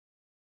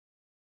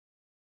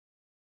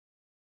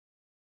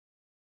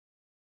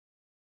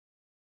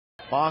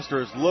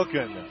Foster's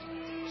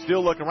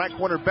still looking, right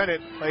corner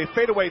Bennett. A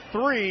fadeaway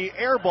three,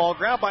 air ball,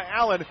 grabbed by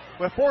Allen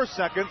with 4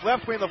 seconds.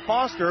 Left wing to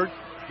Foster.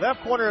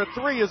 Left corner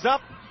three is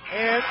up,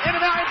 and in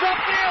and out, it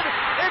drops in!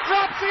 It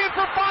drops in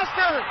for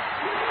Foster!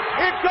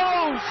 It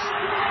goes!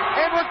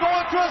 And we're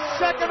going to a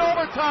second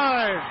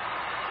overtime.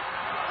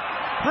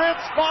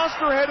 Prince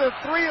Foster had a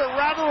three, it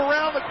rattled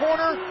around the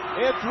corner.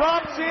 It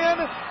drops in.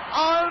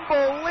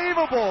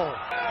 Unbelievable.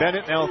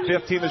 Bennett now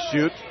 15 to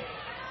shoot.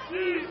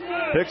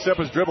 Picks up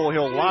his dribble.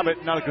 He'll lob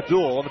it. Now to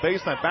Gudul on the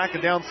baseline.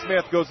 Backing down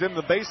Smith. Goes in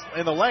the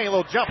lane. A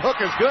little jump hook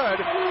is good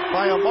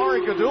by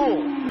Omari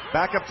Gudul.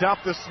 Back up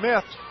top to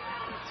Smith.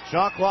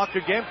 Shot clock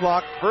to game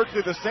clock.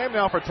 Virtually the same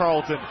now for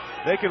Tarleton.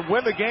 They can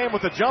win the game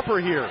with a jumper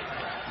here.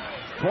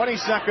 20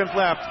 seconds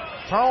left.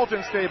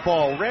 Tarleton State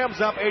ball.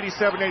 Rams up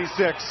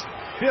 87-86.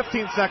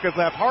 15 seconds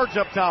left. Harge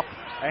up top.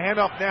 A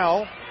handoff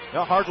now.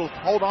 Now Harge will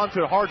hold on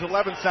to it. Harge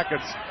 11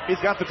 seconds. He's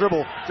got the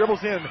dribble.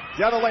 Dribbles in.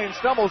 Down the lane.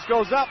 Stumbles.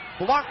 Goes up.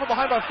 Blocked from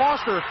behind by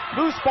Foster.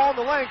 Loose ball in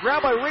the lane.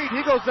 Grabbed by Reed.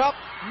 He goes up.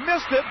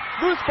 Missed it.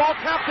 Loose ball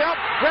tapped out.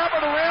 Grabbed by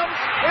the Rams.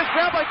 It's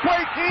grabbed by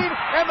Quay Keene.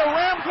 And the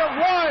Rams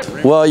have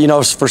won. Well, you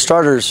know, for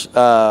starters,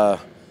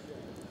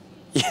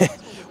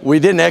 we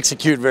didn't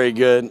execute very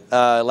good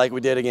like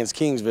we did against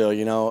Kingsville,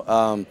 you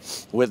know.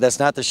 That's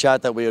not the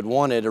shot that we had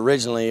wanted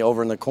originally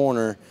over in the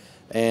corner.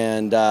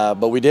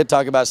 But we did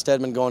talk about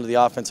Stedman going to the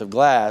offensive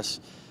glass.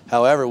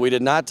 However, we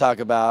did not talk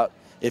about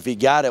if he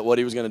got it, what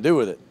he was going to do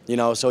with it. You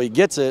know, so he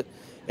gets it,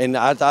 and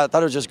I thought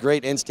it was just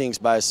great instincts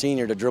by a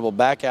senior to dribble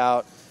back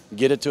out,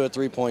 get it to a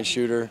three-point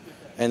shooter,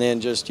 and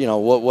then just, you know,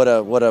 what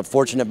a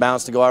fortunate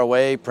bounce to go our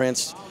way.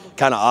 Prince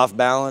kind of off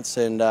balance,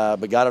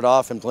 but got it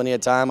off in plenty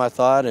of time, I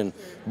thought, and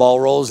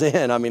ball rolls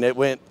in. I mean, it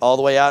went all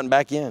the way out and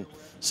back in.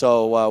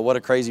 So what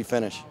a crazy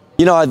finish.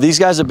 You know, these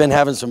guys have been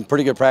having some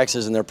pretty good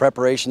practices, and their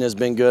preparation has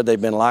been good.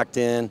 They've been locked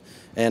in,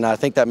 and I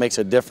think that makes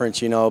a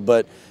difference, you know.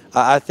 But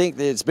I think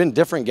it's been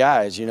different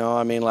guys, you know.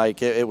 I mean,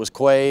 like it was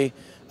Quay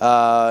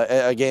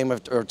a game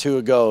or two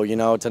ago, you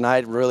know.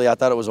 Tonight, really, I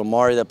thought it was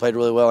Omari that played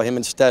really well, him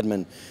and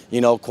Stedman. You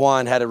know,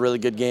 Quan had a really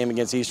good game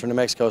against Eastern New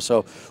Mexico.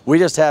 So we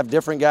just have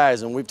different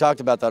guys, and we've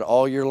talked about that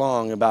all year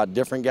long, about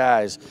different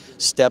guys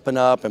stepping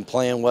up and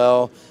playing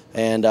well.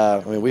 And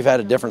I mean, we've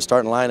had a different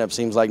starting lineup,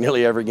 seems like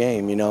nearly every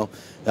game, you know,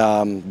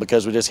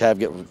 because we just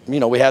have, you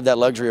know, we have that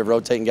luxury of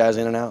rotating guys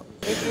in and out.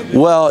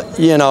 Well,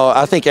 you know,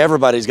 I think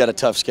everybody's got a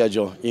tough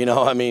schedule. You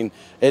know, I mean,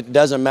 it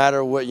doesn't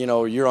matter what, you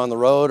know, you're on the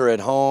road or at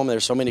home.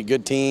 There's so many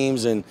good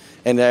teams and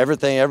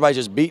everything. Everybody's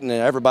just beating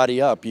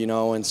everybody up, you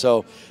know. And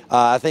so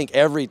I think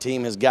every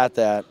team has got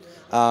that.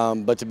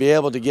 But to be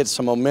able to get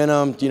some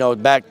momentum, you know,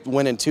 back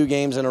winning 2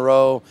 games in a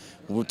row,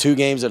 2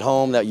 games at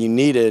home that you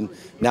needed.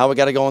 Now we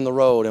got to go on the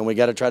road, and we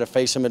got to try to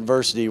face some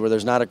adversity where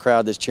there's not a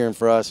crowd that's cheering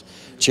for us,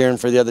 cheering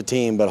for the other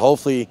team. But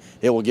hopefully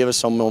it will give us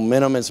some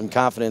momentum and some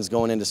confidence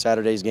going into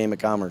Saturday's game at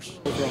Commerce.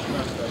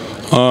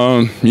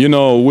 You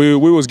know, we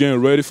was getting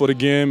ready for the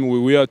game.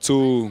 We had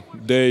 2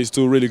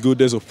 really good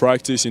days of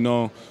practice. You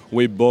know,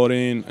 we bought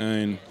in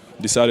and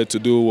decided to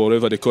do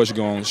whatever the coach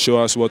gonna show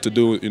us what to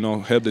do, you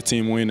know, help the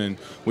team win, and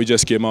we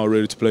just came out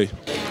ready to play.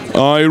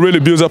 It really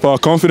builds up our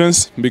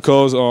confidence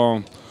because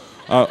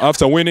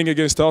after winning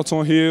against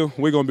Tarleton here,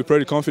 we're going to be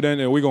pretty confident,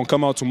 and we're going to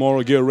come out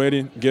tomorrow, get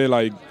ready, get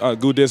like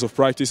good days of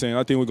practice, and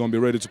I think we're going to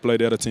be ready to play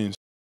the other teams.